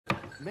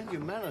Mend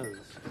your manners.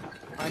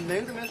 I know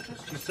the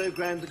mistress. She's so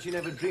grand that she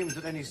never dreams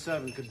that any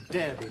servant could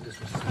dare be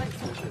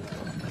disrespectful to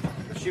her.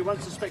 If she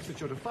once suspects that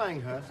you're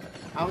defying her,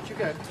 out you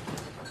go.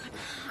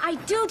 I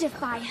do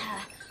defy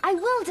her. I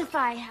will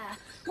defy her.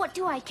 What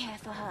do I care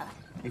for her?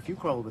 If you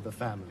quarrel with the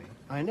family,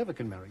 I never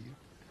can marry you.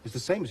 It's the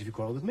same as if you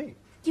quarrel with me.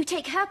 You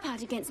take her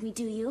part against me,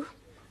 do you?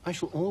 I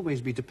shall always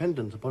be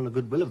dependent upon the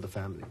goodwill of the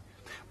family.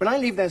 When I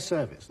leave their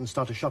service and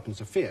start a shop in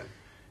Sophia,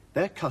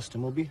 their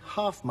custom will be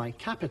half my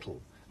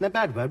capital. And their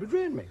bad word would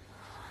ruin me.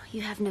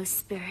 You have no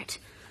spirit.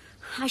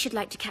 I should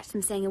like to catch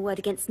them saying a word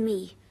against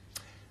me.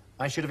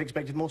 I should have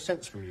expected more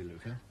sense from you,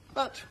 Luca.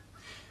 But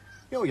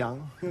you're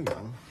young, you're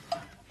young.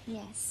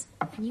 Yes,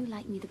 and you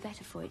like me the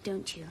better for it,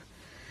 don't you?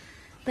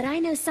 But I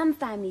know some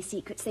family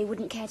secrets they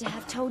wouldn't care to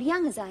have told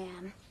young as I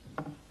am.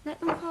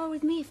 Let them quarrel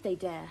with me if they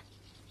dare.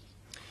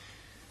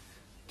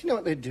 Do you know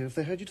what they'd do if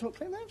they heard you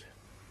talk like that?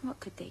 What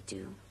could they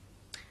do?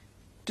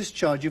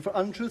 Discharge you for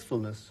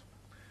untruthfulness.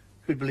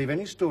 Who'd believe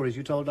any stories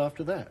you told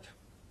after that?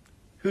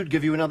 Who'd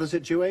give you another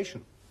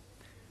situation?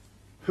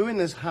 Who in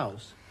this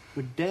house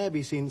would dare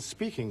be seen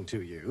speaking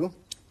to you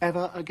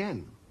ever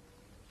again?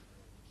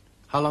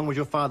 How long would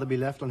your father be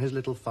left on his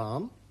little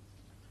farm?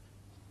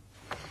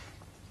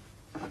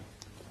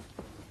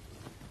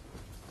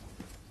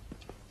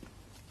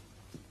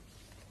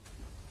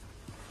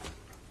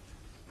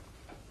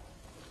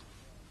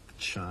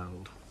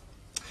 Child,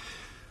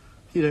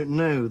 you don't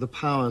know the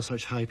power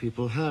such high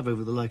people have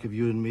over the like of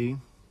you and me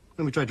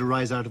when we try to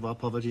rise out of our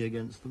poverty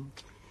against them.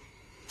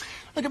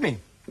 Look at me.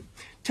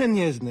 10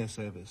 years in their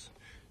service.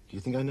 Do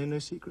you think I know no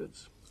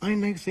secrets? I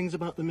know things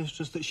about the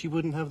mistress that she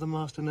wouldn't have the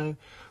master know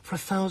for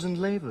 1,000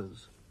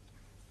 labours.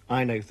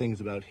 I know things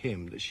about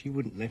him that she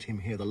wouldn't let him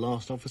hear the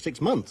last of for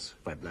 6 months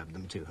if I blabbed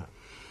them to her.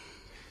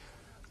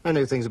 I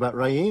know things about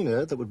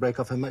Raina that would break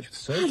off her match with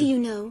Sophie. How do you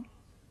know?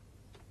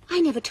 I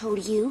never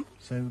told you.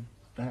 So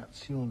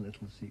that's your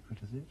little secret,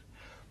 is it?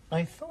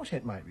 I thought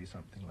it might be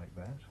something like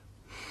that.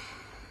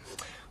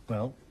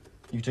 Well,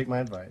 you take my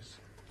advice.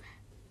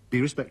 Be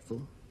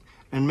respectful,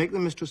 and make the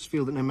mistress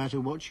feel that no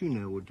matter what you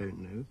know or don't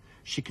know,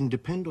 she can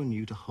depend on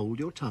you to hold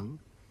your tongue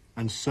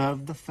and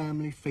serve the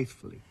family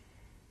faithfully.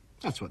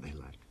 That's what they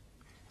like.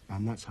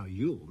 And that's how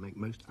you'll make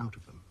most out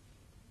of them.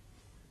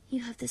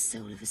 You have the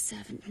soul of a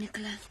servant,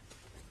 Nicola.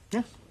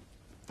 Yes.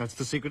 That's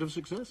the secret of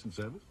success in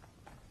service.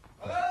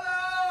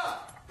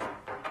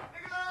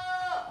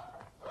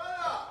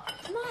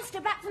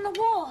 Master, back from the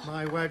war.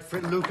 My word for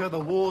it, Luca, the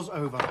war's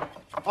over.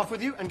 Off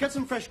with you and get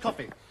some fresh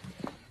coffee.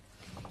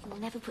 You'll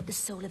never put the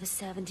soul of a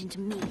servant into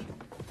me.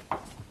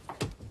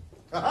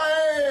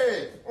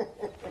 Hey!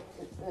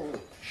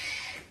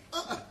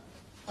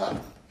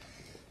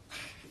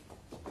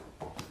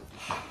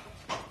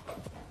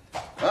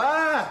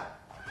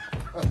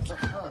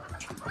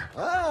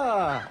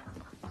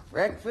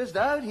 Breakfast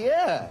out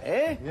here,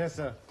 eh? Yes,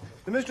 sir.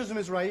 The mistress and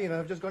Miss Raina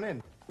have just gone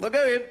in. Well,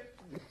 go in.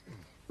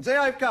 Say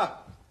I've come.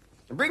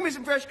 And bring me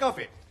some fresh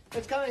coffee.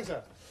 It's coming,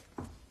 sir.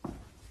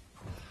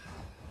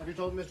 Have you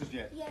told the mistress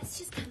yet? Yes,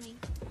 she's coming.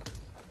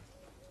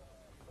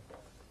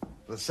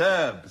 The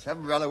Serbs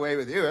haven't run away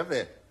with you, have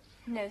they?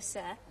 No,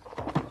 sir.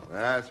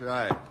 That's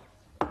right.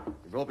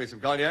 You brought me some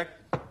cognac?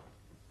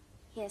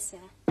 Yes, sir.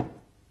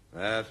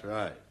 That's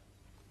right.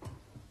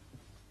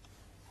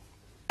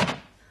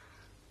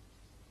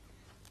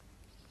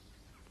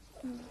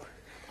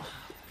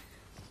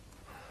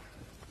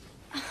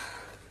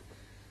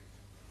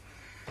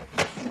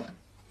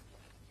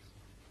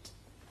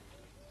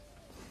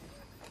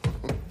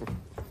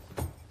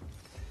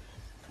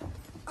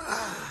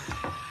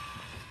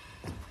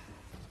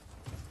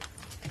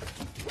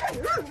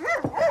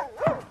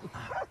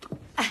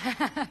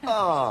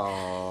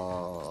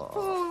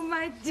 Oh,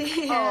 my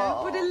dear.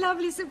 What a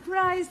lovely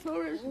surprise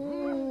for us.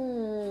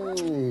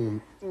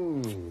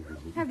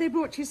 Have they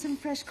brought you some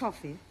fresh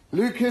coffee?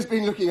 Luca's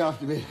been looking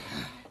after me.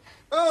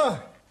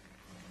 Oh,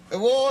 the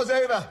war's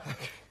over.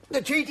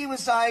 The treaty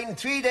was signed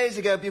 3 days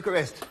ago at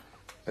Bucharest.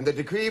 And the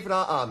decree for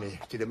our army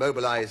to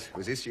demobilize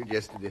was issued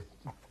yesterday.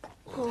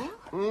 What?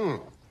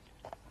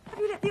 Have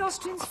you let the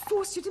Austrians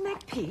force you to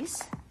make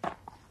peace?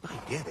 My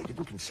dear, they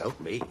didn't consult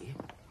me.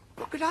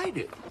 What could I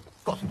do?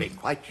 Of course, I made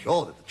quite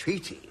sure that the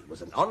treaty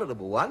was an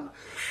honourable one.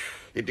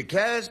 It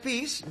declares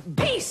peace.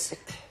 Peace!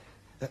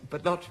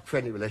 But not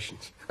friendly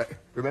relations.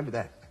 Remember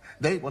that.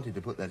 They wanted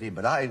to put that in,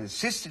 but I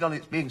insisted on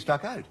its being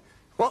struck out.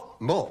 What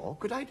more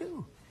could I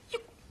do?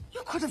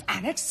 You could have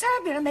annexed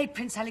Serbia and made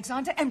Prince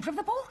Alexander Emperor of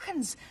the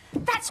Balkans.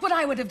 That's what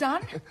I would have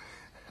done.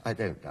 I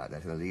don't doubt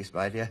that in the least,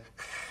 my dear.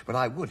 But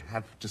I would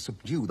have to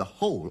subdue the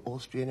whole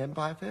Austrian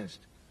Empire first.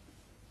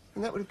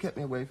 And that would have kept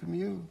me away from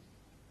you.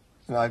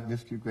 And I've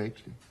missed you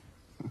greatly.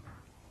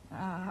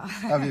 How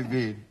have you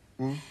been?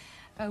 Hmm?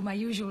 Oh, my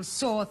usual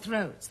sore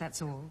throats,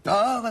 that's all.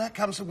 Oh, well, that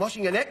comes from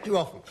washing your neck too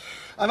often.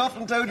 I've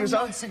often told you so.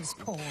 Nonsense,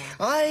 Paul.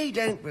 I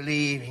don't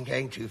believe in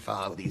going too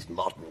far with these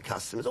modern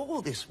customs.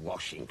 All this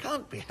washing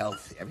can't be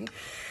healthy. I mean,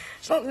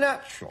 it's not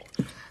natural.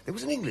 There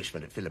was an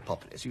Englishman at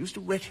Philippopolis who used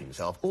to wet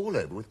himself all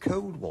over with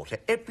cold water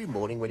every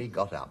morning when he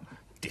got up.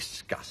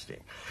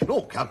 Disgusting. It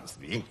all comes to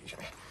the English.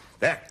 I mean,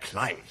 Their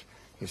climate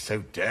is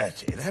so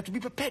dirty, they have to be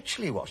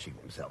perpetually washing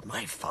themselves.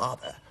 My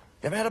father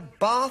never had a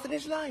bath in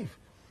his life.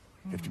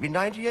 Lived to be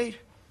 98,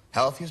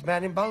 healthiest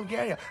man in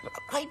Bulgaria.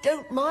 I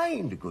don't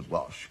mind a good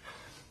wash.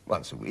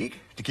 Once a week,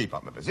 to keep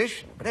up my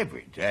position, but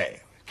every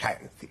day,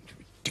 carrying the thing to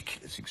a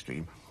ridiculous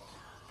extreme.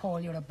 Paul,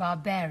 you're a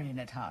barbarian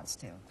at heart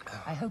still.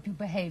 I hope you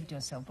behaved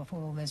yourself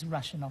before all those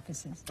Russian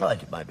officers. Well, I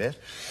did my best.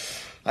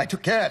 I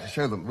took care to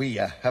show them we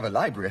have a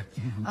library.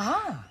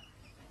 Ah,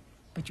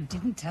 but you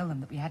didn't tell them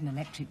that we had an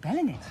electric bell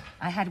in it.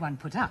 I had one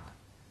put up.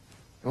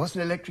 It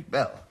wasn't an electric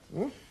bell.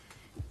 Hmm?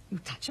 You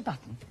touch a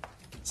button,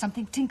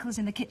 something tinkles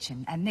in the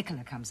kitchen, and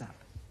Nicola comes up.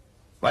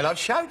 Why not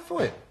shout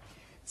for it?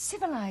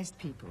 Civilized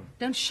people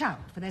don't shout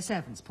for their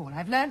servants, Paul.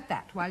 I've learnt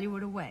that while you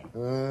were away.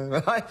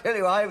 I tell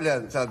you, I've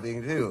learned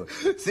something, too.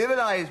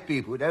 Civilized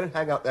people don't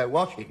hang up their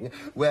washing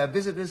where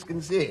visitors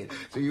can see it.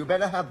 So you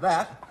better have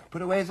that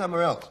put away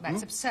somewhere else.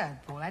 That's absurd,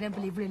 Paul. I don't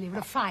believe really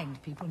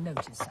refined people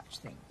notice such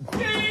things.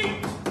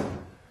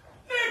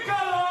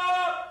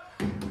 Nicola!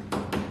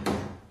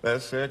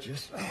 There's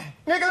Sergius.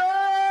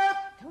 Nicola!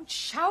 Don't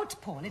shout,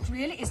 Paul. It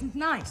really isn't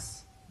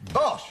nice.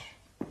 Bosh!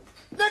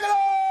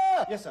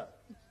 Nicola! Yes, sir.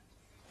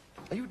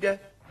 Are you deaf?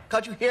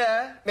 Can't you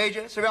hear,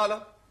 Major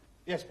Serrano?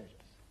 Yes, Major.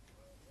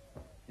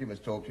 You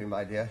must talk to him,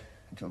 my dear,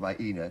 until my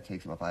Ina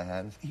takes him off my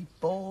hands. He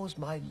bores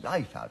my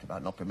life out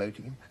about not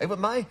promoting him. Over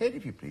my head,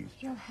 if you please.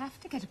 He'll have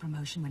to get a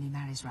promotion when he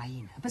marries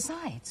Raina.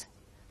 Besides,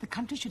 the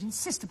country should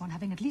insist upon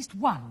having at least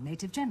one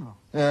native general.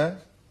 Yes?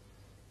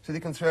 So they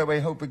can throw away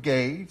whole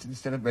brigades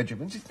instead of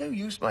regiments. It's no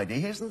use, my dear.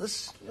 He hasn't the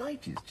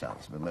slightest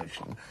chance of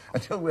promotion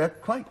until we're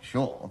quite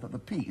sure that the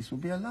peace will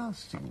be a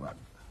lasting one.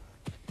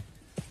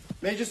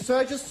 Major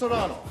Sergius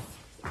Serrano.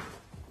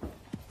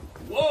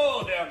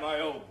 Whoa there, my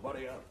old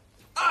warrior.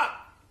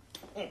 Ah!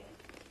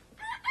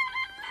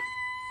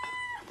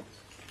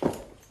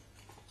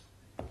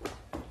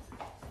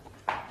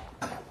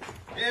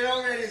 Get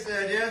on ready,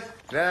 Sergius.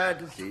 Glad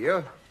to see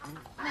you.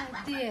 My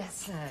dear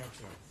Sergius.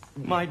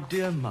 My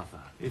dear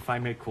mother, if I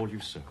may call you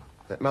so.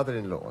 That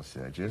mother-in-law,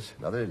 Sergius.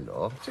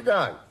 Mother-in-law. Sit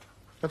down.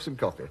 Have some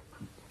coffee.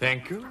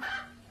 Thank you.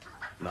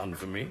 None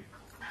for me.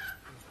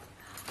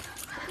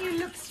 You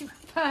look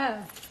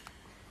superb.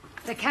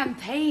 The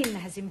campaign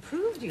has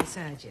improved you,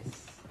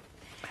 Sergius.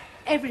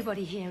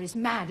 Everybody here is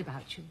mad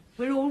about you.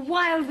 We're all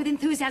wild with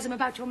enthusiasm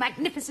about your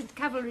magnificent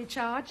cavalry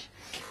charge.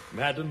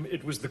 Madam,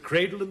 it was the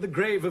cradle and the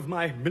grave of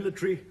my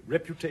military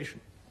reputation.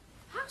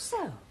 How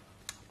so?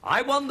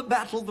 I won the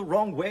battle the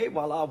wrong way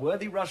while our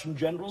worthy Russian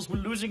generals were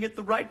losing it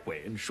the right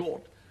way. In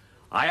short,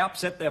 I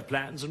upset their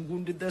plans and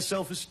wounded their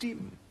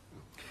self-esteem.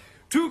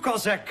 2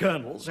 Cossack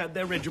colonels had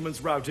their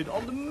regiments routed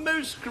on the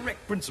most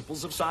correct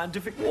principles of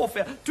scientific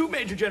warfare. 2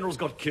 major generals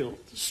got killed,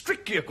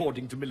 strictly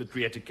according to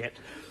military etiquette.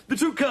 The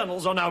 2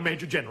 colonels are now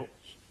major generals.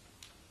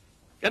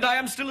 And I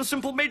am still a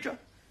simple major.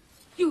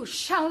 You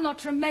shall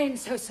not remain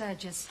so,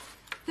 Sergius.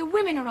 The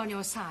women are on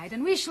your side,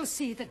 and we shall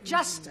see that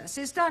justice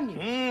is done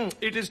you.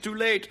 It is too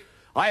late.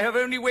 I have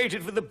only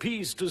waited for the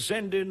peace to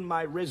send in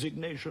my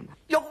resignation.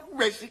 Your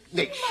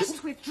resignation? You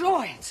must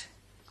withdraw it.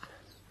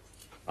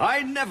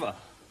 I never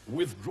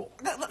withdraw.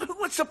 Who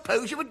would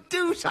suppose you would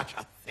do such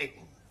a thing?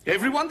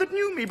 Everyone that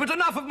knew me, but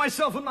enough of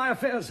myself and my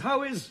affairs.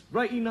 How is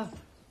Raina?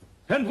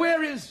 And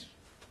where is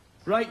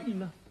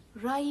Raina?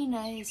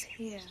 Raina is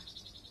here.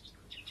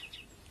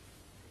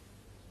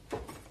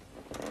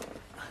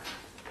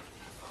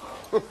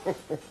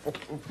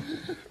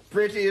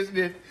 Pretty, isn't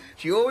it?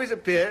 She always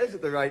appears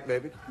at the right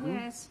moment.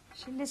 Yes,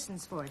 she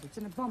listens for it. It's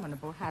an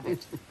abominable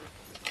habit.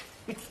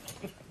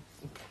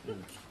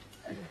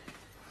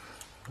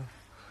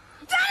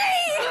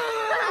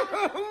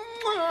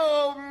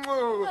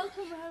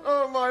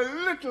 Oh, my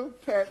little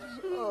pet.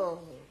 Oh.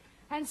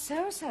 And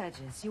so,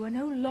 Sergius, you are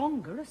no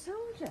longer a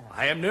soldier.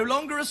 I am no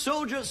longer a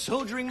soldier.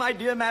 Soldiering, my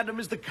dear madam,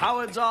 is the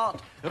coward's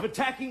art of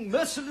attacking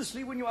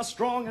mercilessly when you are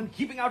strong and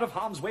keeping out of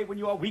harm's way when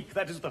you are weak.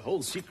 That is the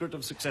whole secret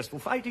of successful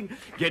fighting.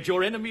 Get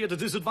your enemy at a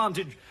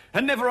disadvantage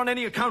and never on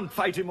any account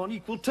fight him on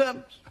equal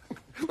terms.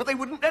 But they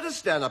wouldn't let us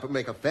stand up and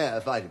make a fair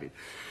fight of it.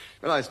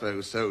 But I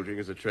suppose soldiering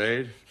is a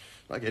trade,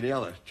 like any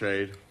other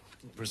trade.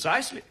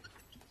 Precisely.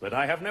 But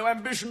I have no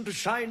ambition to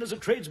shine as a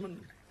tradesman.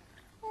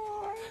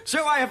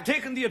 So I have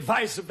taken the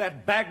advice of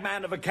that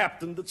bagman of a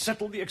captain that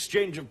settled the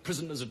exchange of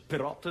prisoners at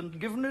Pirot and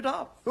given it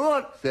up.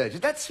 What,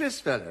 Sergius? That Swiss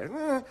fellow?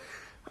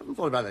 I haven't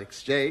thought about that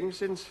exchange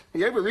since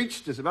he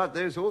overreached us about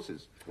those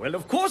horses. Well,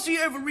 of course he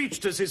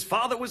overreached us. His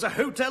father was a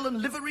hotel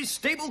and livery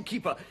stable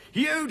keeper.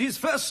 He owed his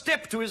first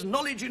step to his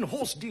knowledge in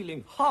horse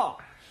dealing. Ha!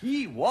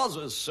 He was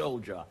a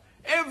soldier.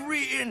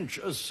 Every inch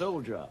a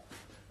soldier.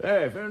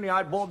 If only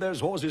I'd bought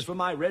those horses for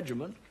my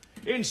regiment.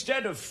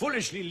 Instead of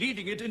foolishly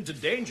leading it into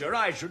danger,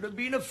 I should have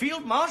been a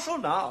field marshal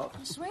now.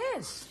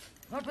 Swiss?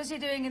 What was he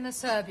doing in the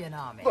Serbian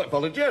army? Well,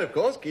 volunteer, of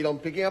course, keen on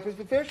picking up his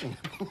profession.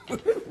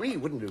 We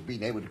wouldn't have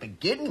been able to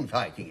begin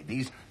fighting it.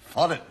 These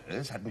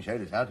foreigners hadn't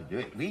shown us how to do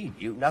it. We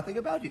knew nothing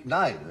about it.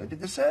 Neither did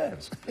the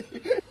Serbs. Are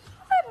there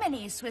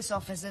many Swiss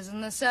officers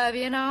in the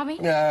Serbian army?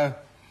 No.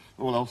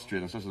 All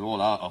Austrians, just as all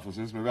our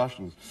officers, were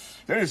Russians.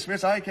 The only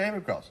Swiss I came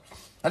across.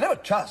 I never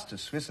trust a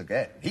Swiss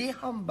again. He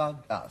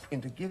humbugged us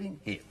into giving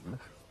him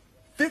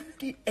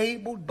 50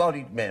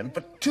 able-bodied men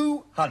for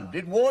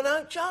 200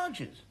 worn-out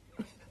charges.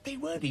 They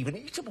weren't even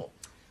eatable.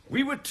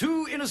 We were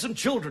 2 innocent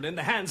children in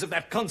the hands of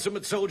that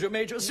consummate soldier,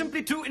 Major.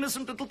 Simply 2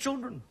 innocent little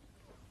children.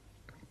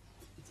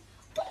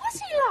 What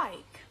was he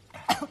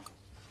like?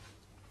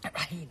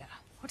 Raina,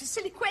 what a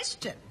silly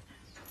question.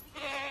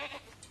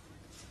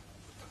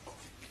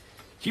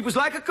 He was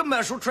like a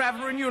commercial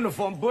traveller in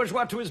uniform,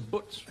 bourgeois to his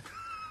boots.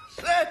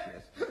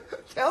 Sergius,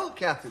 tell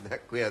Captain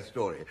that queer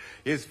story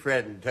his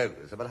friend told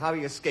us about how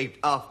he escaped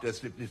after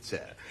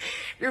Slivnitzer.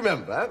 You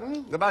remember,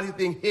 about his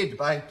being hid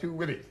by 2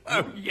 women?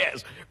 Oh,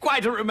 yes,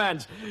 quite a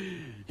romance.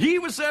 He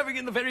was serving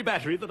in the very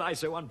battery that I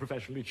so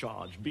unprofessionally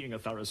charged. Being a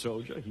thorough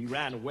soldier, he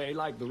ran away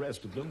like the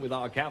rest of them with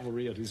our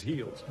cavalry at his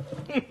heels.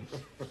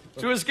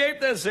 To escape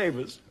their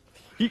sabres,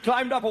 he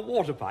climbed up a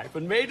water pipe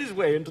and made his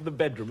way into the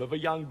bedroom of a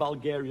young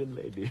Bulgarian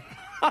lady.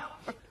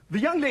 The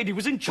young lady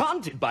was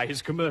enchanted by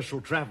his commercial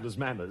traveller's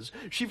manners.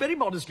 She very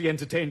modestly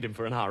entertained him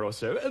for an hour or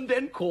so, and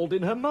then called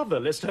in her mother,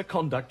 lest her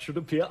conduct should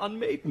appear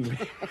unmaidenly.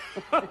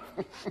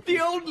 The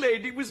old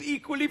lady was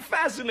equally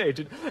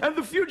fascinated, and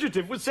the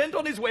fugitive was sent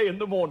on his way in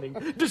the morning,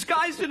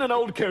 disguised in an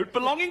old coat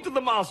belonging to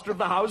the master of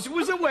the house, who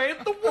was away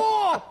at the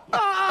war.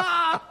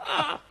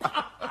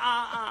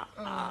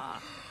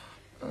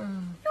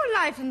 Your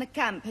life in the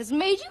camp has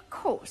made you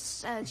coarse,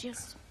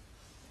 Sergius.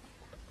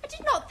 I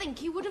did not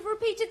think you would have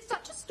repeated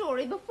such a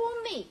story before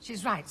me.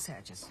 She's right,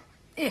 Sergius.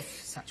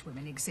 If such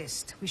women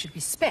exist, we should be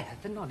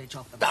spared the knowledge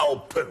of them.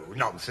 Oh, pooh,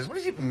 nonsense. What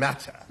does it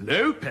matter?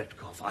 No,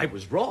 Petkov, I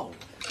was wrong.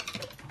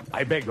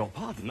 I beg your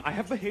pardon. I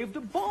have behaved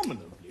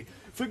abominably.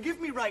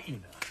 Forgive me, Raina.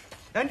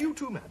 And you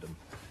too, madam.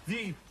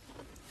 The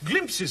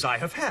glimpses I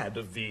have had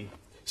of the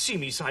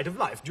seamy side of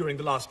life during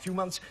the last few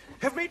months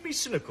have made me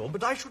cynical,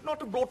 but I should not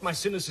have brought my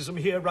cynicism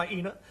here,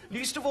 Raina,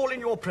 least of all in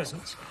your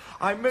presence.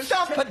 I most...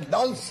 Stop the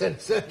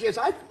nonsense, Sergius.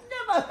 I've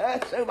never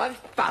heard so much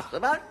fuss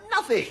about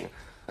nothing.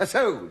 A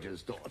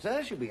soldier's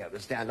daughter should be able to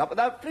stand up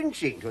without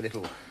flinching to a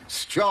little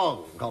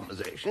strong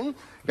conversation.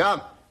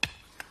 Come,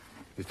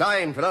 it's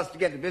time for us to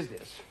get to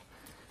business.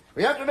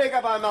 We have to make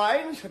up our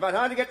minds about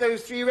how to get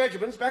those 3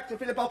 regiments back to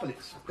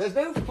Philippopolis. There's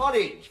no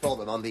forage for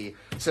them on the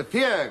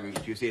Sophia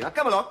route, you see. Now,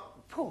 come along.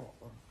 Paul,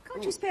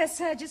 can't you spare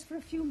Sergius for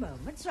a few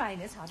moments?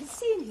 Raina's hardly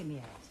seen him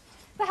yet.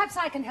 Perhaps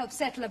I can help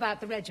settle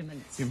about the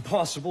regiments.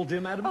 Impossible, dear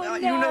madam. Oh, no,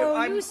 you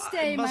know, you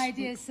stay, I must... my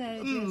dear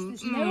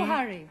Sergius. There's no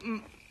hurry.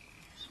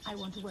 I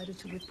want a word or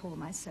 2 with Paul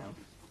myself.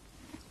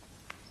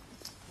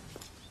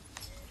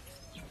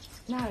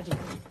 Now, dear,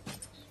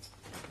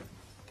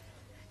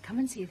 come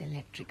and see the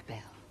electric bell.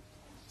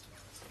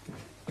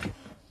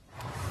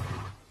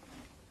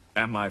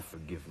 Am I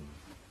forgiven?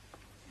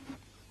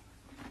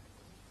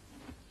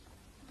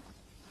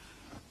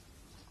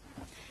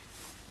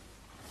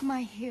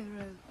 My hero,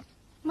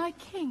 my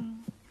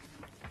king.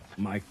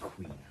 My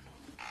queen.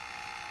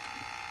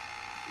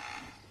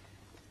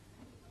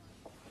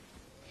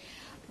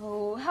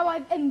 Oh, how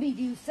I've envied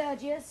you,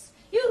 Sergius.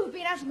 You've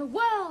been out in the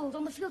world,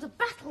 on the field of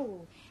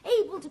battle,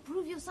 able to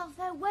prove yourself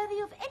there worthy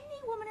of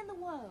any woman in the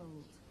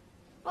world.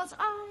 Whilst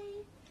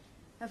I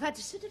have had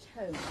to sit at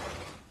home,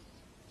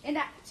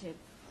 inactive,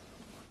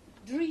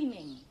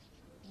 dreaming,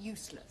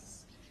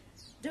 useless,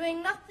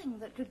 doing nothing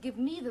that could give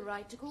me the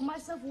right to call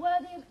myself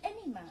worthy of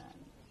any man.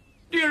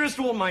 Dearest,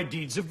 all my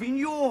deeds have been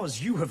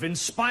yours. You have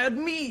inspired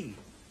me.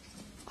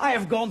 I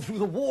have gone through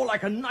the war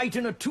like a knight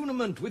in a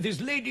tournament with his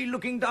lady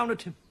looking down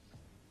at him.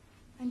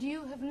 And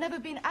you have never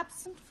been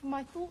absent from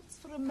my thoughts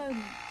for a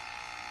moment.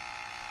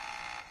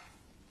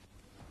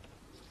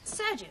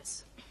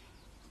 Sergius,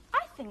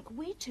 I think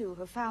we two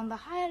have found the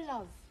higher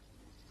love.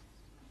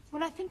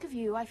 When I think of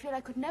you, I feel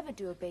I could never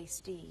do a base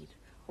deed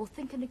or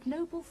think an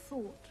ignoble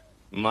thought.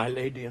 My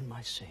lady and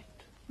my saint.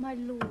 My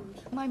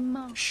lord, my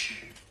monk.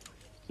 Shh.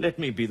 Let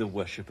me be the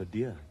worshipper,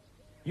 dear.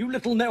 You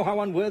little know how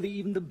unworthy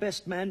even the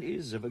best man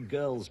is of a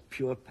girl's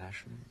pure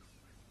passion.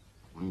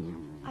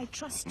 I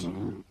trust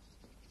you.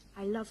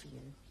 I love you.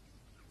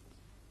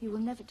 You will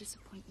never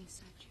disappoint me,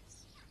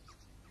 Sergius.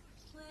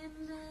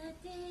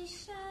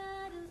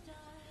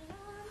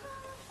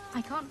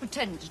 I can't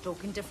pretend to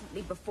talk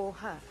indifferently before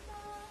her.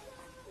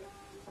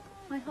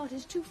 My heart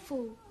is too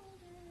full.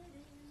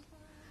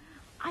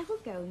 I will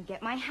go and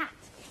get my hat,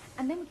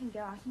 and then we can go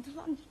out until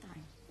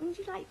lunchtime. Wouldn't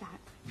you like that?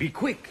 Be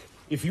quick.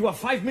 If you are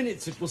 5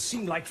 minutes, it will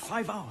seem like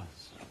 5 hours.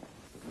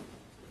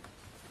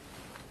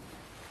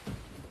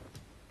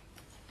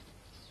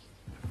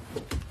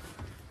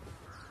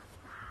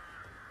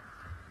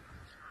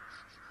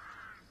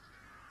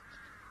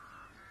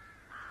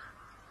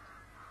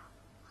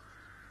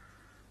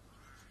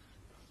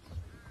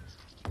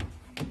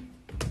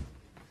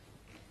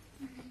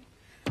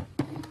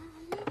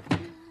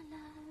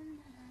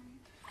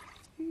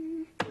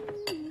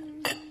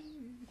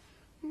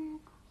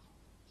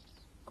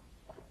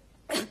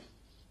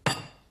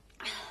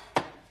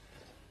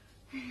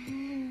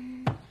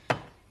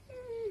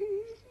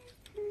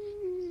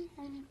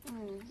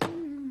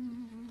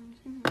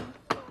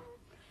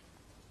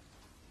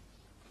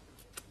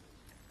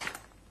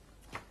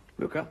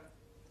 Luca,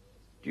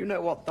 do you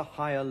know what the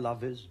higher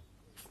love is?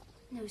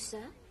 No,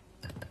 sir.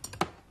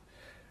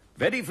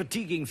 Very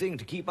fatiguing thing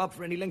to keep up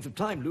for any length of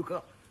time,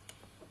 Luca.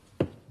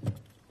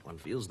 One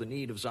feels the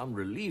need of some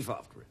relief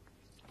after it.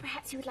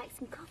 Perhaps you would like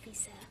some coffee,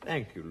 sir.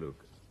 Thank you,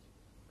 Luca.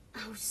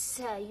 Oh,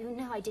 sir, you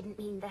know I didn't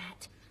mean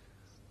that.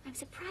 I'm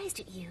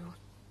surprised at you.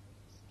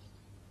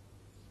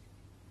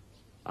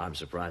 I'm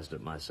surprised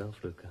at myself,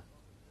 Luca.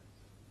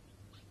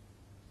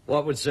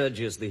 What would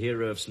Sergius, the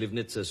hero of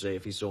Slivnitsa, say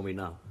if he saw me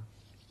now?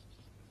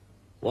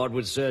 What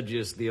would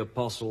Sergius, the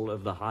apostle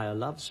of the higher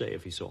love, say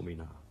if he saw me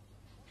now?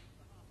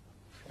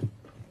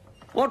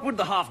 What would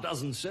the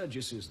half-dozen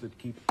Sergiuses that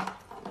keep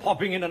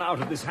popping in and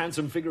out of this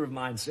handsome figure of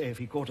mine say if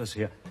he caught us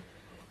here?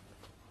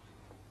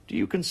 Do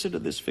you consider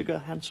this figure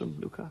handsome,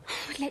 Luca?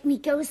 Let me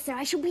go, sir.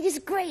 I shall be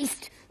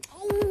disgraced.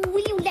 Oh,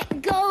 will you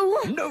let go?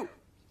 No.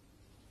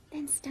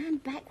 Then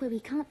stand back where we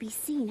can't be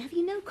seen. Have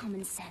you no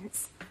common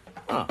sense?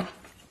 Ah,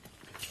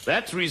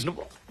 that's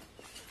reasonable.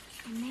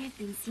 I may have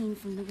been seen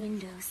from the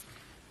windows.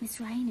 Miss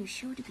Ryan is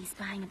sure to be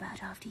spying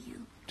about after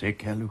you. Take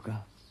care,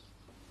 Luca.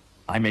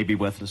 I may be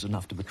worthless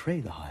enough to betray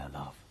the higher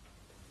love,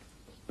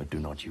 but do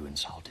not you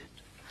insult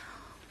it.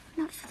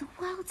 Not for the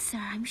world, sir,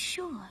 I'm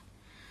sure.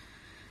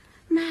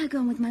 May I go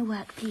on with my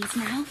work, please,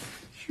 now?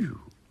 You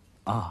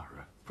are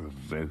a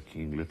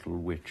provoking little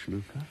witch,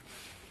 Luca.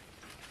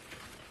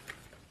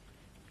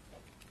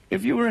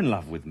 If you were in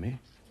love with me,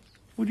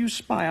 would you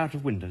spy out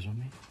of windows on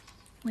me?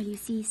 Well, you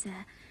see,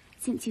 sir,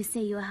 since you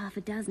say you are half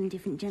a dozen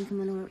different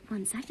gentlemen all at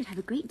once, I should have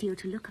a great deal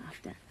to look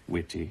after.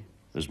 Witty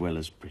as well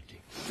as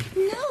pretty.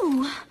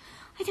 No!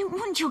 I don't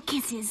want your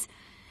kisses.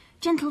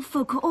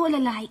 Gentlefolk are all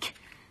alike.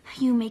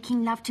 You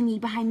making love to me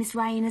behind Miss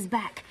Ryana's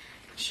back.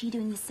 She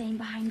doing the same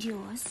behind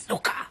yours.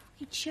 Luca!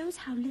 It shows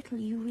how little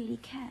you really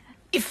care.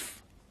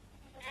 If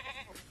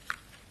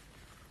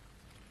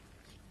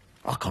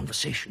our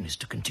conversation is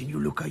to continue,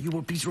 Luca, you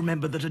will please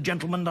remember that a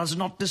gentleman does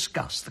not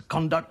discuss the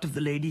conduct of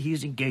the lady he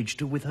is engaged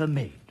to with her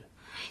maid.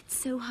 It's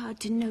so hard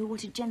to know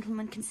what a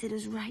gentleman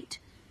considers right.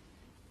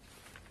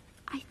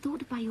 I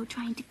thought by your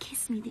trying to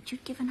kiss me that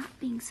you'd given up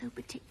being so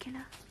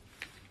particular.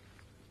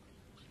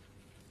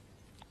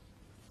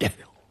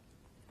 Devil!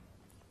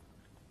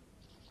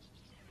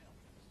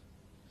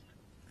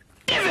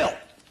 Devil!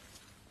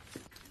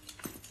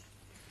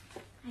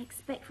 I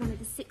expect one of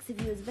the six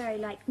of you is very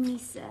like me,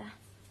 sir.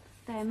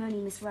 Though I'm only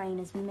Miss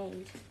Rayner's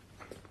maid.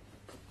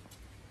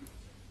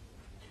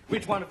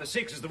 Which one of the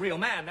six is the real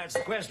man? That's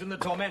the question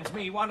that torments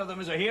me. One of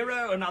them is a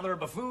hero, another a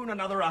buffoon,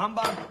 another a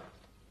humbug.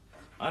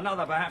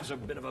 Another perhaps a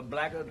bit of a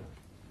blackguard.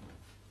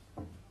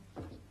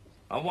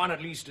 And one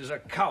at least is a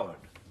coward.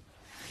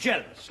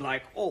 Jealous,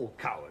 like all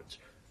cowards.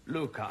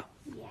 Luca.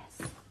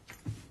 Yes.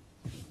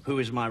 Who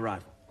is my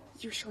rival?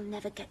 You shall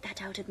never get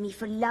that out of me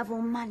for love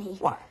or money.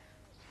 Why?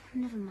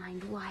 Never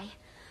mind why.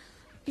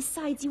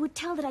 Besides, you would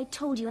tell that I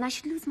told you and I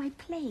should lose my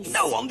place.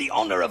 No, on the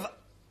honor of...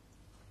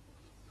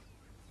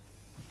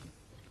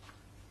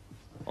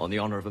 On the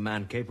honor of a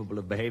man capable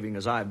of behaving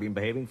as I have been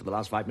behaving for the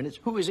last 5 minutes.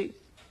 Who is he?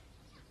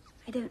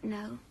 I don't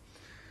know.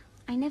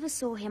 I never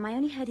saw him. I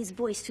only heard his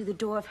voice through the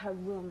door of her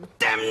room.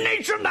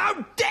 Damnation,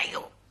 how dare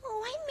you!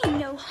 Oh, I mean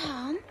no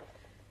harm.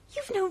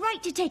 You've no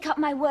right to take up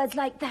my words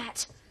like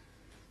that.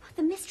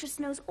 The mistress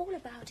knows all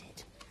about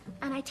it.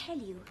 And I tell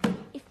you,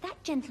 if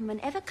that gentleman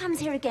ever comes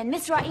here again,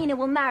 Miss Raina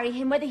will marry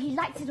him whether he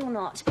likes it or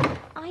not.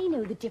 I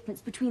know the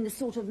difference between the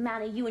sort of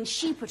manner you and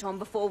she put on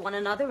before one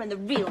another and the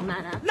real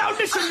manner. Now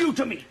listen you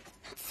to me!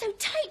 That's so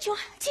tight, you're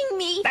hurting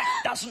me.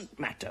 That doesn't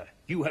matter.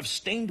 You have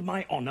stained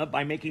my honor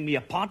by making me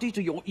a party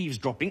to your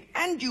eavesdropping,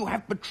 and you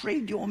have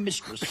betrayed your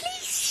mistress.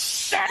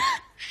 Please.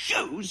 That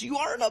shows you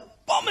are an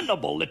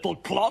abominable little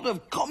clod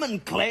of common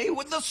clay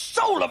with the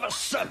soul of a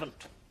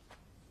servant.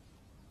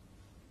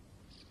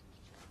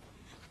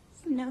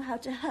 You know how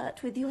to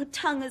hurt with your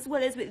tongue as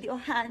well as with your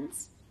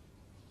hands.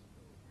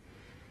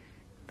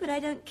 But I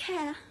don't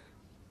care.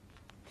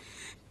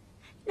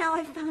 Now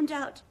I've found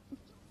out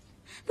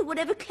that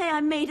whatever clay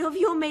I'm made of,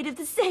 you're made of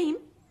the same.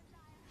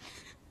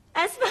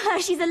 As for her,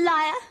 she's a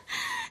liar,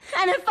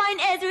 and her fine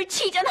airs are a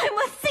cheat, and I'm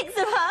worth 6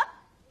 of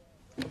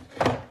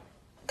her.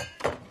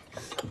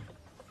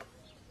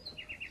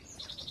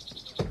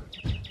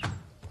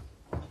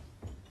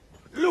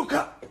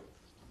 Luca!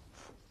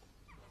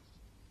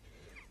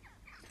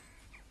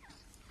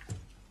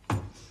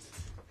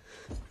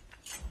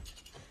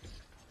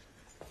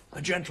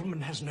 A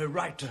gentleman has no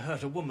right to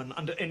hurt a woman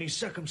under any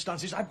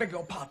circumstances. I beg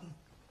your pardon.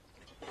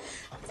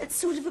 That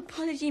sort of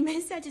apology may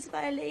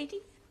satisfy a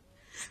lady.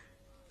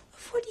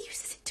 Of what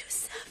use is it to a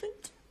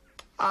servant?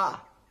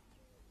 Ah.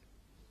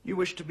 You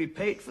wish to be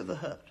paid for the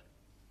hurt?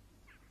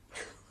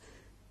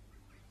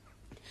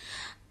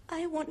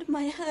 I want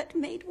my hurt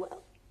made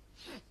well.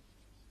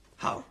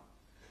 How?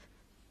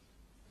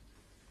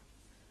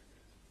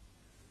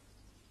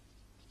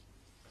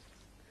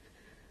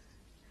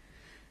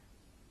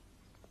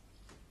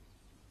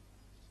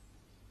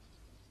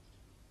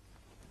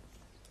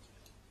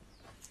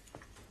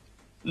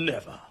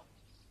 Never.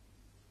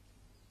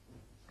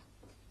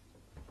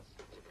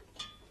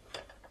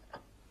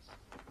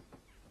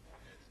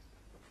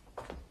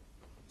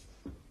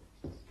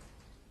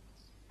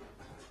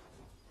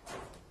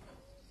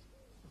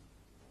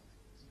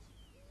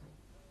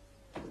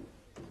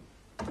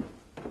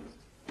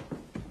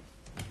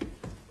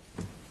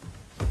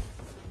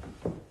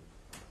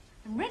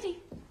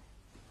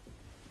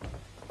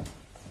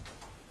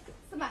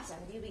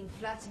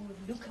 flirting with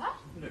Luca?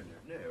 No.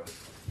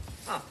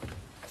 Ah.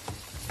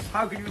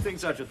 How can you think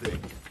such a thing?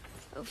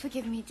 Oh,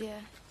 forgive me, dear.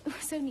 It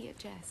was only a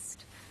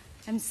jest.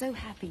 I'm so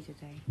happy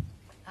today.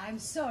 I'm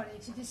sorry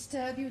to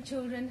disturb you,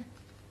 children,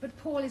 but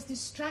Paul is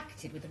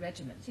distracted with the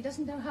regiment. He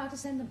doesn't know how to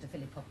send them to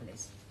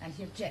Philippopolis, and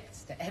he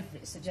objects to every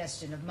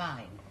suggestion of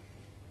mine.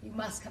 You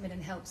must come in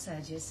and help,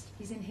 Sergius.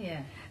 He's in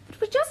here. But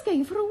we're just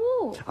going for a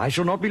walk. I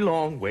shall not be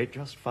long. Wait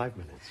just 5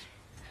 minutes.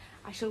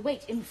 I shall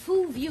wait in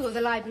full view of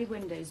the library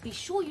windows. Be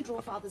sure you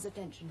draw Father's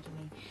attention to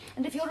me.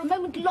 And if you're a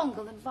moment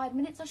longer than 5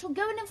 minutes, I shall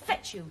go in and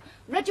fetch you.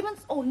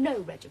 Regiments or no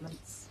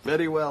regiments.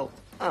 Very well.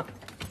 Ah.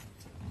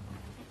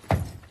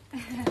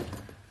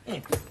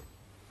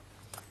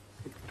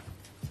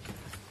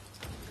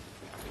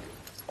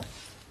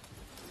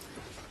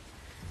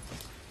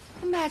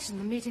 Imagine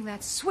them meeting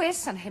that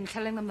Swiss and him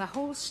telling them the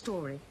whole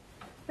story.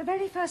 The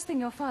very first thing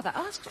your father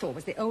asked for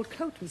was the old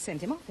coat we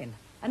sent him off in.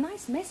 A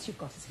nice mess you've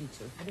got to see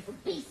to. A little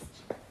beast.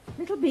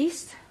 Little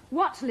beast?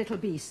 What little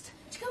beast?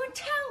 To go and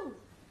tell.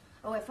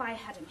 Oh, if I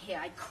had him here,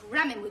 I'd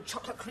cram him with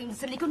chocolate cream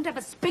so he couldn't ever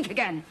speak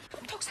again.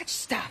 Don't talk such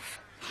stuff.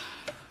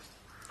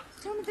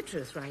 Tell me the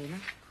truth, Raina.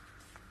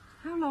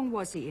 How long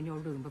was he in your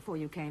room before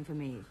you came for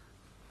me?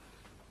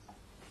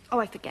 Oh,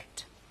 I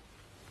forget.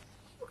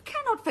 You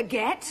cannot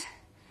forget.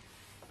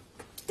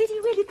 Did he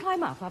really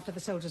climb up after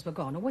the soldiers were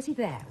gone, or was he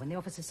there when the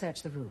officers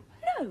searched the room?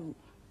 No.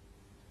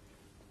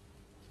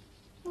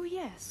 Well,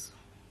 yes.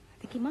 I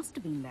think he must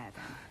have been there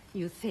then.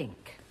 You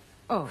think?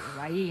 Oh,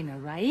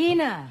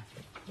 Raina.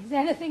 Is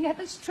anything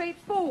ever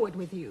straightforward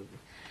with you?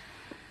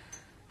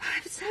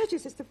 If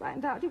Sergius is to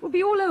find out, it will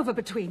be all over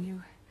between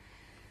you.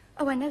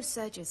 Oh, I know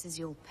Sergius is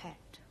your pet.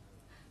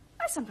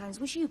 I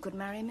sometimes wish you could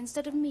marry him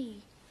instead of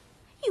me.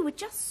 You would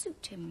just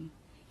suit him.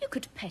 You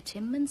could pet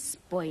him and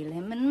spoil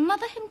him and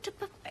mother him to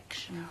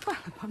perfection. Well,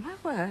 upon my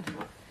word.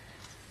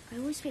 I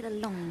always feel a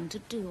longing to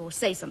do or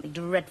say something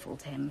dreadful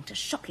to him, to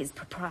shock his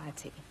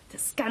propriety, to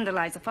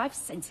scandalize the 5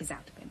 senses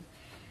out of him.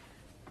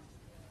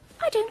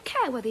 I don't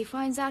care whether he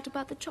finds out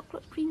about the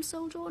chocolate cream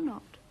soldier or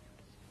not.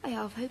 I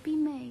half hope he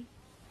may.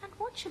 And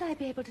what should I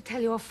be able to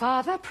tell your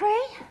father,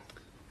 pray?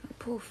 Oh,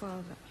 poor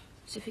father,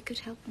 as if he could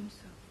help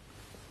himself.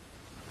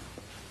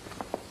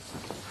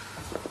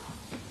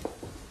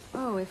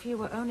 Oh, if you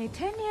were only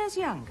 10 years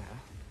younger.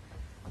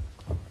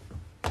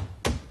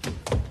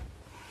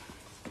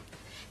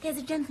 There's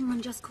a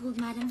gentleman just called,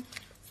 madam.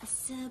 A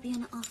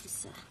Serbian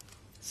officer.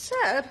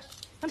 Serb?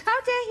 And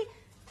how dare he...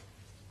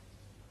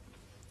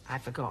 I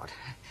forgot.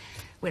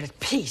 We're at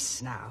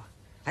peace now.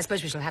 I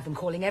suppose we shall have them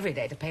calling every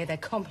day to pay their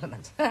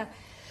compliments.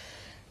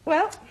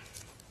 Well,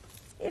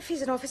 if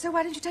he's an officer,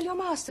 why didn't you tell your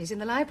master? He's in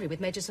the library with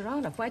Major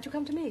Saranov. Why'd you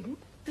come to me?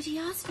 But he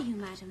asked for you,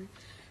 madam.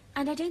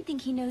 And I don't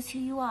think he knows who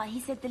you are.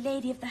 He said the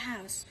lady of the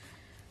house.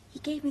 He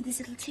gave me this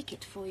little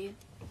ticket for you.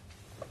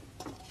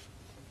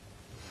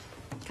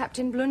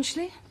 Captain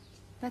Blunchley?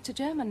 That's a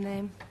German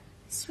name.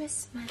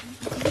 Swiss, madam.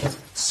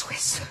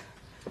 Swiss?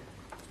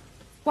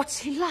 What's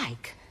he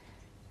like?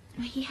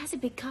 He has a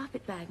big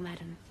carpet bag,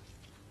 madam.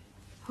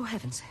 Oh,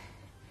 heavens.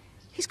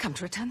 He's come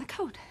to return the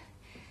coat.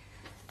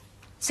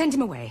 Send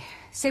him away.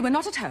 Say we're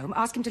not at home,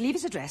 ask him to leave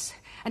his address,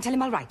 and tell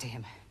him I'll write to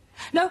him.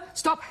 No,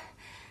 stop.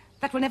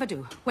 That will never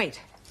do.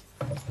 Wait.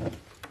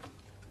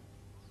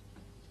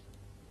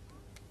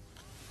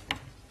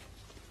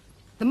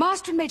 The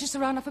master and Major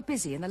Saranov are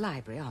busy in the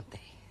library, aren't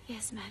they?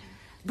 Yes, madam.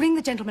 Bring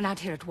the gentleman out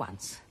here at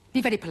once.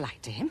 Be very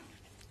polite to him.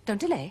 Don't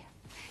delay.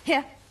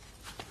 Here.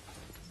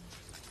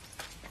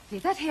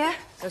 Leave that here.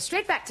 Go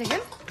straight back to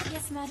him.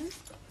 Yes, madam.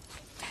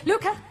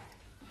 Luca,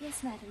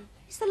 Yes, madam.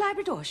 is the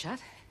library door shut?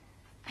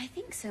 I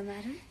think so,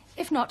 madam.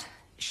 If not,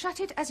 shut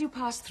it as you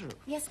pass through.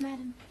 Yes,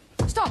 madam.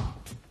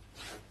 Stop!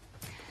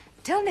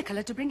 Tell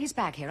Nicola to bring his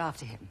bag here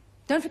after him.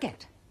 Don't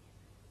forget.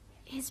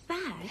 His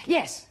bag?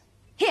 Yes.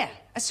 Here,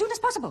 as soon as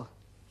possible.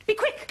 Be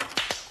quick!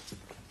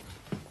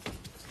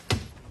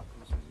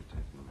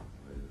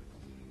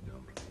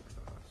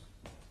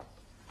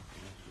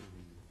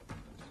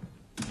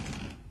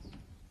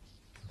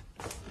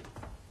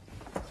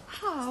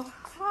 How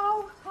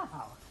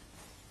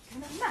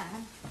can a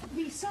man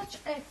be such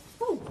a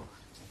fool?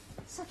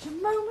 Such a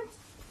moment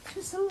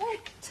to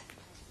select.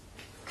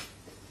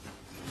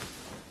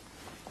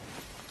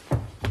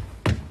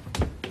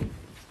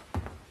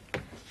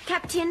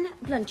 Captain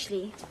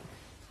Blunchley.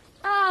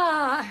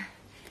 Ah,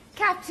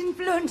 Captain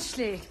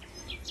Blunchley.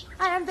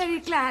 I am very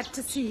glad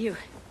to see you.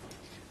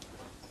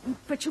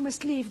 But you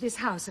must leave this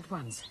house at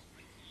once.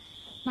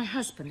 My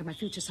husband and my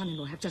future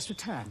son-in-law have just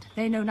returned.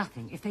 They know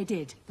nothing. If they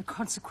did, the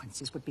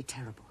consequences would be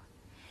terrible.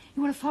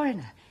 You are a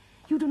foreigner.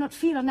 You do not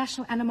feel our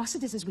national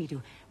animosities as we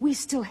do. We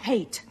still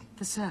hate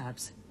the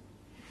Serbs.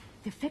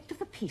 The effect of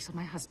the peace on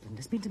my husband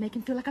has been to make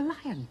him feel like a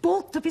lion,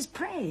 balked of his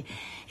prey.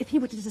 If he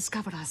were to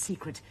discover our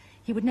secret,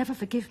 he would never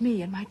forgive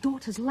me, and my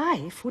daughter's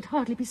life would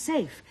hardly be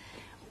safe.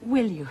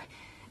 Will you,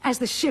 as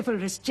the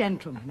chivalrous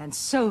gentleman and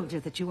soldier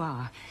that you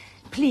are,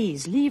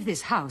 please leave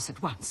this house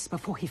at once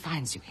before he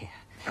finds you here?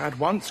 At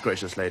once,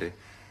 gracious lady.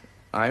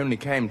 I only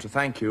came to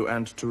thank you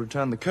and to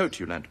return the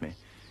coat you lent me.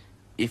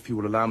 if you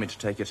will allow me to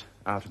take it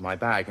out of my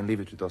bag and leave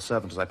it with your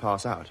servant as I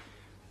pass out,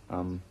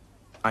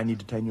 I need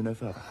detain you no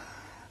further.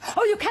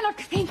 Oh, you cannot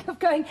think of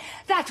going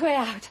that way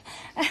out.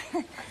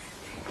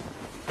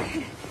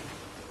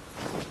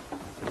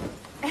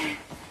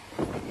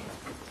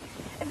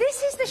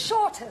 This is the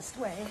shortest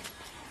way.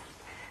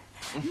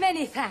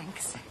 Many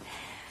thanks.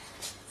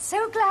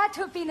 So glad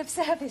to have been of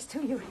service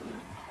to you.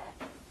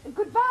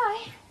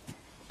 Goodbye.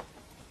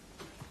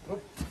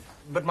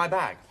 But my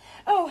bag?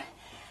 Oh,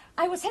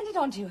 I will send it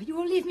on to you. You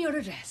will leave me your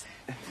address.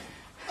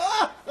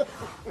 Oh!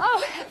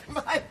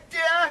 My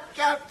dear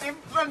Captain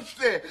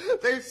Blunchley,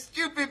 those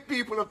stupid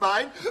people of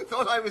mine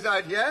thought I was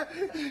out here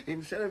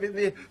instead of in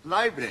the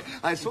library.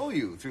 I saw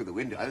you through the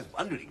window. I was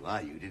wondering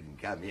why you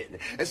didn't come in.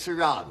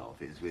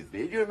 Saranov is with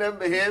me. Do you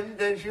remember him,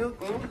 don't you?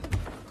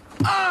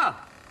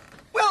 Ah!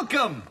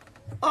 Welcome!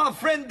 Our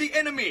friend the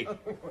enemy.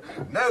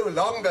 No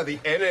longer the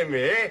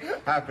enemy,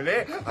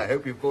 happily. I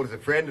hope you've called us a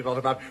friend and not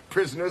about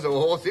prisoners or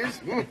horses.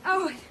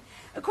 Oh,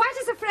 quite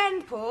as a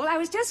friend, Paul. I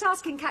was just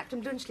asking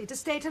Captain Blunchley to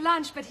stay to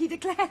lunch, but he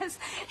declares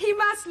he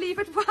must leave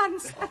at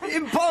once.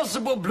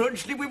 Impossible,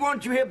 Blunchley. We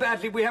want you here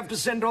badly. We have to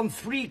send on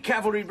 3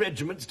 cavalry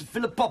regiments to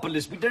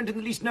Philippopolis. We don't in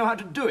the least know how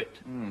to do it.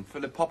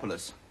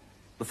 Philippopolis.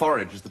 The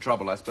forage is the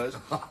trouble, I suppose.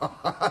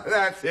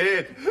 That's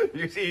it.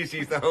 You see, he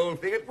sees the whole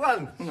thing at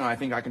once. I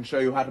think I can show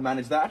you how to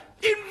manage that.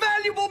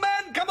 Invaluable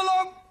man, come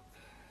along!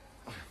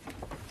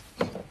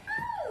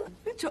 Oh,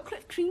 the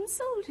chocolate cream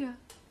soldier.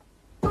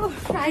 Oh,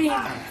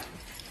 Ryan,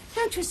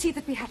 don't you see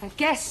that we have a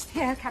guest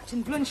here,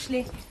 Captain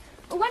Blunchley?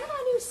 One of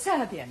our new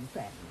Serbian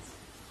friends.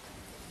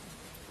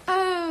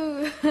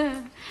 Oh,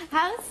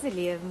 how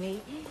silly of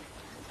me.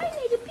 I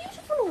made a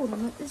beautiful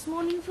ornament this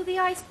morning for the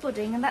ice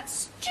pudding, and that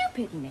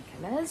stupid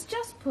Nicola has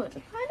just put a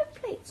pile of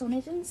plates on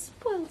it and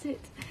spoilt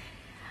it.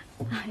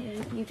 I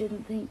hope you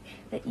didn't think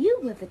that you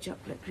were the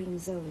chocolate cream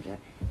soldier,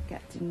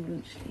 Captain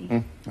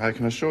Blunchley. I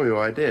can assure you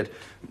I did.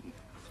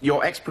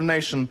 Your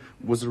explanation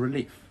was a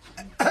relief.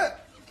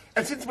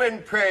 And since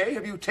when, pray,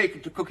 have you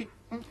taken to cooking?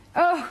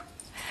 Oh,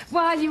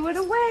 while you were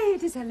away,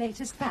 it is her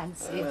latest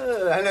fancy.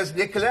 And has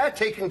Nicola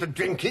taken to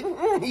drinking?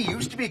 He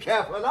used to be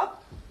careful enough.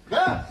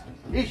 Yes,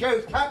 he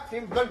shows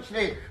Captain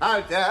Blunchley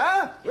out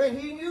there when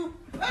he knew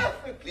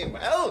perfectly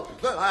well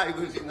that I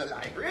was in the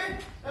library.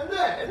 And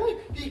then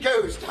he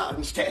goes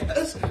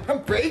downstairs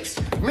and breaks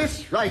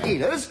Miss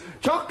Raina's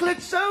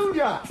chocolate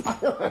soldier.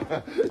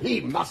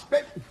 He must be...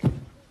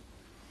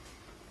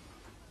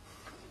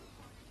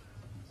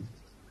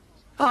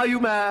 Are you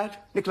mad,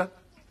 Nicola?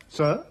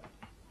 Sir?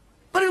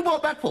 What do you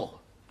want that for?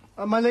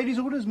 My lady's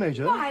orders,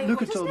 Major. Why,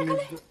 Luca what is told me...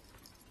 Nicola?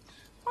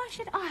 Why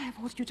should I have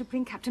ordered you to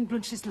bring Captain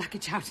Blunchley's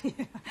luggage out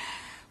here?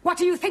 What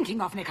are you thinking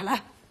of,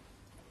 Nicola?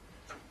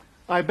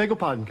 I beg your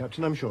pardon,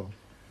 Captain, I'm sure.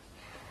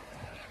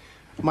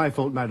 My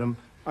fault, madam.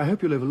 I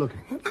hope you'll overlook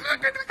it.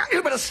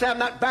 You better slam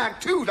that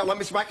bag, too, down on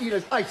Miss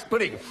Raina's ice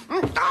pudding.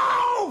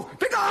 Oh!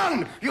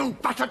 Begone, you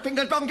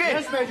butter-fingered donkey!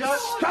 Yes, Major.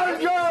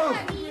 Scoundrel!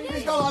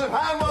 He's gone out of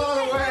hand, well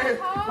on the way.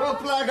 Oh,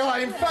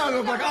 blackguard,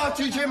 infernal black. I'll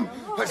teach him.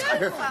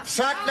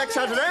 Sack next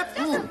Saturday.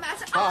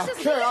 I'll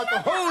clear out the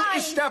whole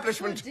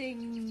establishment.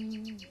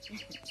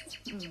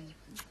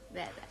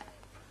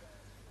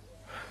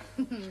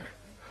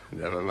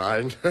 Never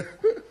mind.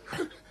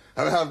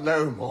 I'll have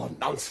no more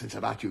nonsense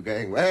about you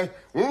going away.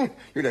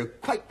 You know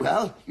quite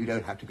well you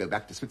don't have to go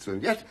back to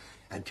Switzerland yet.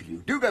 Until you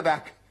do go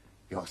back,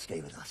 you'll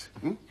stay with us.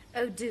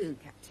 Oh, do,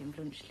 Captain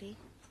Blunchley.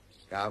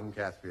 Come,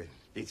 Catherine.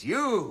 It's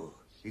you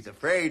he's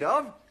afraid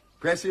of.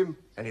 Press him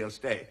and he'll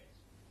stay.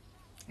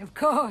 Of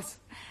course.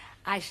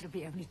 I shall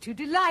be only too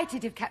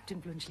delighted if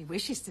Captain Blunchley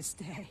wishes to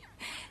stay.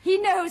 He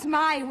knows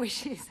my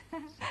wishes.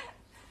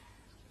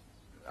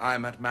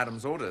 I'm at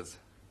Madam's orders.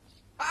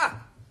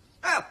 Ah!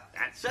 Well,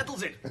 that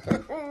settles it.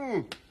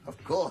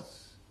 Of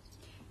course.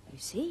 You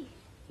see,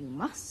 you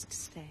must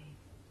stay.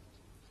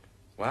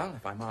 Well,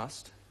 if I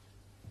must,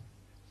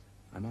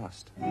 I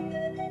must.